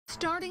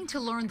Starting to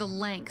learn the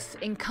lengths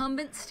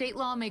incumbent state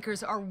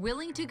lawmakers are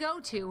willing to go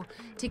to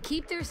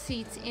keep their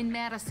seats in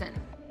Madison.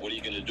 What are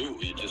you going to do?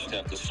 You just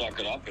have to suck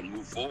it up and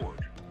move forward.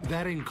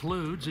 That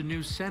includes a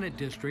new Senate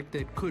district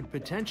that could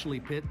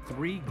potentially pit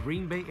 3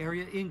 Green Bay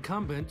area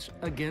incumbents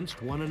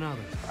against one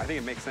another. I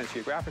think it makes sense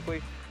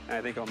geographically, and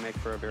I think it'll make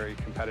for a very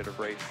competitive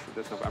race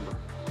this November.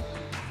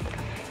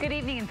 Good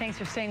evening, and thanks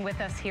for staying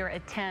with us here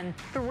at 10.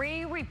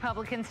 3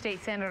 Republican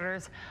state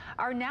senators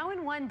are now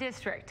in one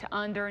district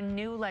under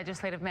new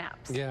legislative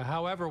maps. Yeah,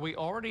 however, we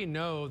already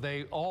know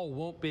they all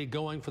won't be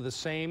going for the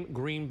same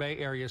Green Bay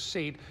area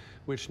seat,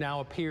 which now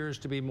appears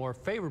to be more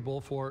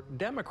favorable for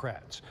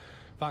Democrats.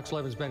 Fox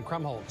 11's Ben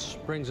Krumholtz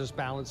brings us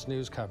balanced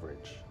news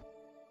coverage.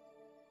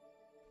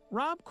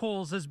 Rob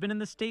Coles has been in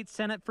the state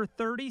Senate for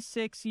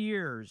 36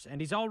 years,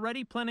 and he's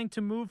already planning to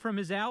move from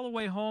his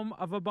Alloway home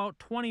of about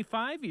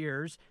 25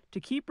 years to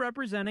keep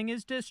representing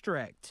his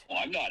district. Well,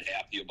 I'm not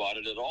happy about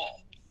it at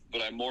all,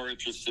 but I'm more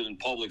interested in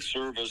public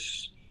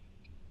service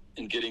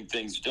and getting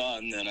things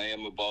done than I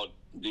am about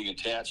being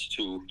attached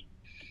to,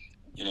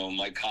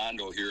 my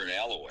condo here in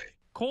Alloway.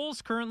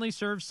 Coles currently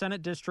serves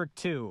Senate District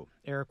 2.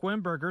 Eric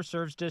Wimberger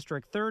serves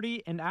District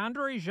 30, and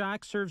Andre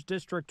Jacques serves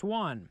District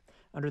 1.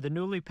 Under the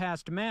newly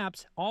passed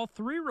maps, all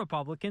 3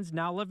 Republicans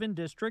now live in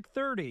District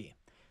 30.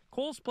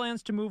 Coles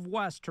plans to move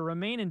west to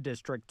remain in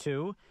District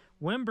 2.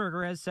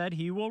 Wimberger has said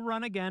he will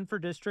run again for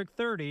District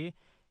 30.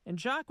 And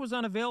Jacques was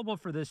unavailable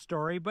for this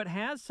story, but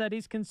has said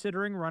he's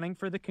considering running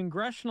for the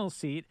congressional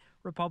seat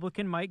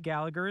Republican Mike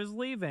Gallagher is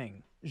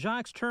leaving.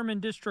 Jacques' term in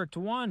District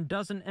 1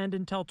 doesn't end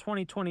until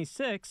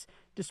 2026,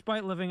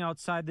 despite living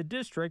outside the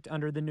district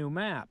under the new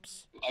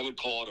maps. I would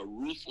call it a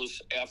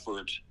ruthless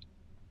effort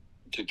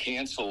to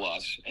cancel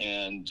us,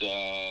 and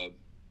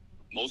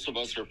most of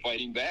us are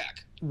fighting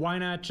back. Why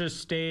not just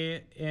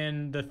stay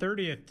in the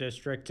 30th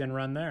district and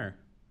run there?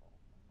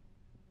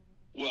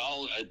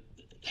 Well,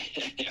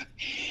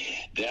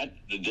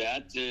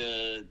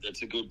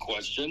 that's a good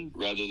question.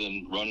 Rather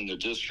than running a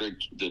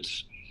district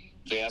that's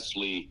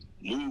vastly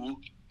new,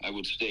 I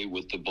would stay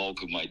with the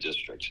bulk of my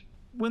district.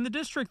 When the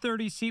District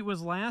 30 seat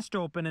was last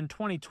open in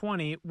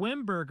 2020,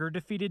 Wimberger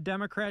defeated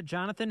Democrat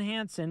Jonathan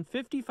Hansen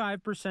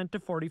 55% to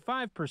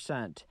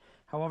 45%.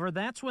 However,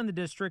 that's when the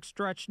district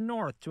stretched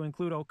north to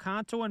include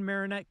Oconto and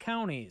Marinette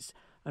counties.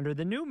 Under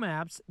the new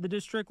maps, the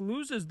district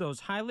loses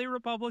those highly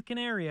Republican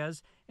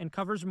areas and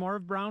covers more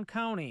of Brown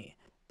County.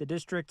 The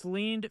district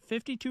leaned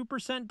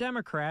 52%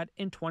 Democrat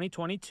in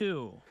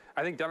 2022.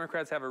 I think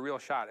Democrats have a real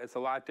shot. It's a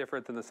lot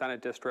different than the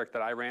Senate district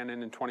that I ran in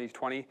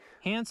 2020.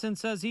 Hansen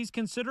says he's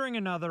considering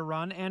another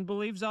run and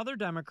believes other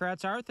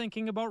Democrats are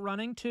thinking about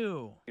running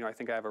too. I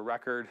think I have a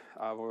record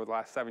over the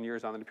last 7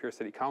 years on the De Pere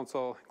City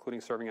Council, including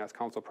serving as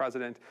council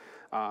president,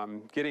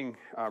 getting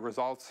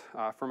results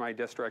for my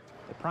district.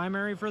 The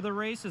primary for the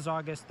race is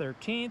August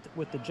 13th,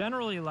 with the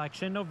general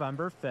election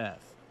November 5th.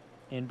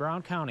 In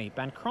Brown County,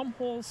 Ben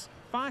Krumholtz,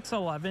 Fox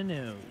 11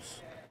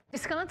 News.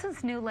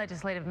 Wisconsin's new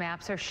legislative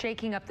maps are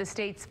shaking up the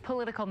state's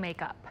political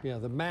makeup. Yeah,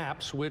 the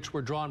maps, which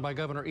were drawn by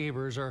Governor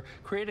Evers, are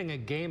creating a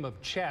game of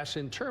chess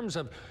in terms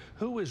of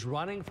who is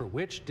running for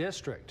which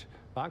district.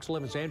 Fox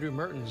 11's Andrew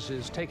Mertens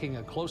is taking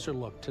a closer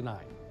look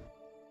tonight.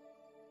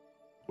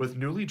 With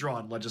newly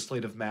drawn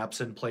legislative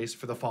maps in place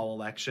for the fall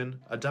election,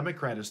 a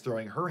Democrat is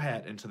throwing her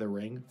hat into the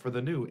ring for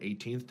the new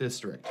 18th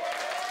district.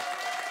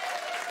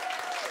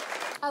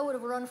 I would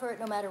have run for it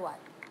no matter what.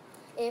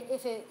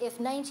 If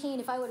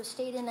I would have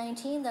stayed in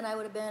 19, then I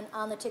would have been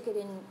on the ticket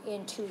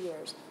in 2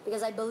 years.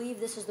 Because I believe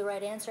this is the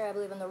right answer. I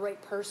believe I'm the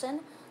right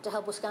person to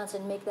help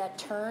Wisconsin make that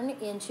turn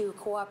into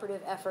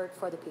cooperative effort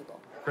for the people.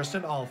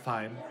 Kristen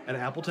Alfheim, an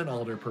Appleton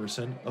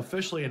alderperson,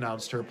 officially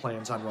announced her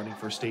plans on running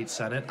for state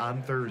senate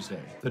on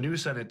Thursday. The new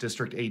Senate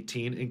District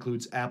 18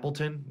 includes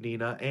Appleton,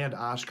 Neenah, and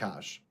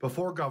Oshkosh.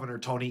 Before Governor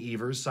Tony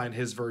Evers signed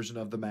his version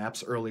of the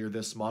maps earlier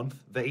this month,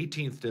 the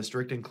 18th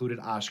district included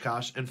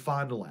Oshkosh and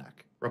Fond du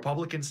Lac.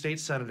 Republican State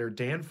Senator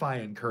Dan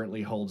Feyen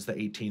currently holds the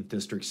 18th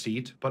district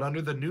seat, but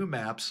under the new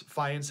maps,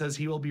 Feyen says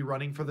he will be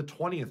running for the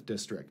 20th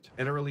district.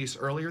 In a release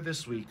earlier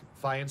this week,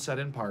 Feyen said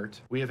in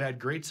part, "We have had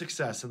great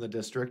success in the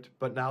district,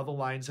 but now the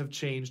lines have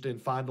changed in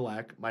Fond du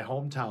Lac. My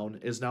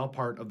hometown is now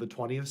part of the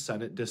 20th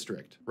Senate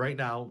District. Right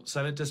now,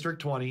 Senate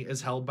District 20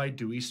 is held by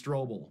Dewey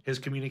Strobel. His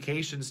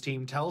communications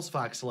team tells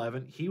Fox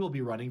 11 he will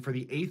be running for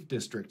the 8th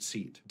district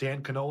seat.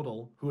 Dan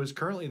Knodel, who is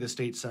currently the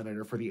state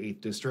senator for the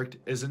 8th district,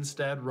 is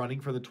instead running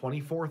for the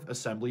 24th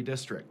Assembly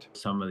District."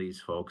 Some of these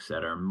folks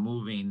that are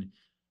moving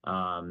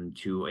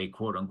to a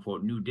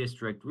quote-unquote new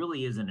district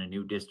really isn't a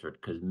new district,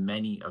 because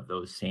many of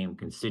those same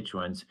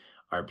constituents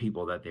are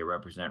people that they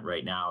represent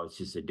right now. It's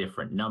just a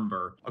different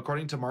number.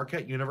 According to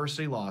Marquette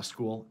University Law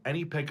School,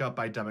 any pickup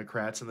by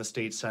Democrats in the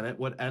state Senate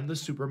would end the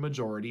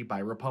supermajority by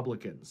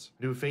Republicans.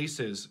 New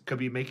faces could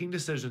be making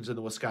decisions in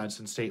the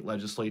Wisconsin state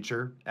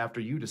legislature after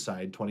you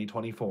decide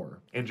 2024.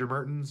 Andrew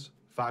Mertens,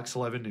 Fox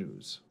 11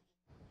 News.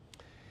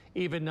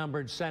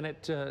 Even-numbered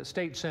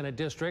state Senate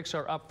districts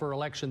are up for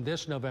election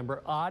this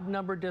November.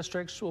 Odd-numbered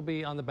districts will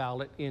be on the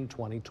ballot in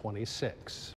 2026.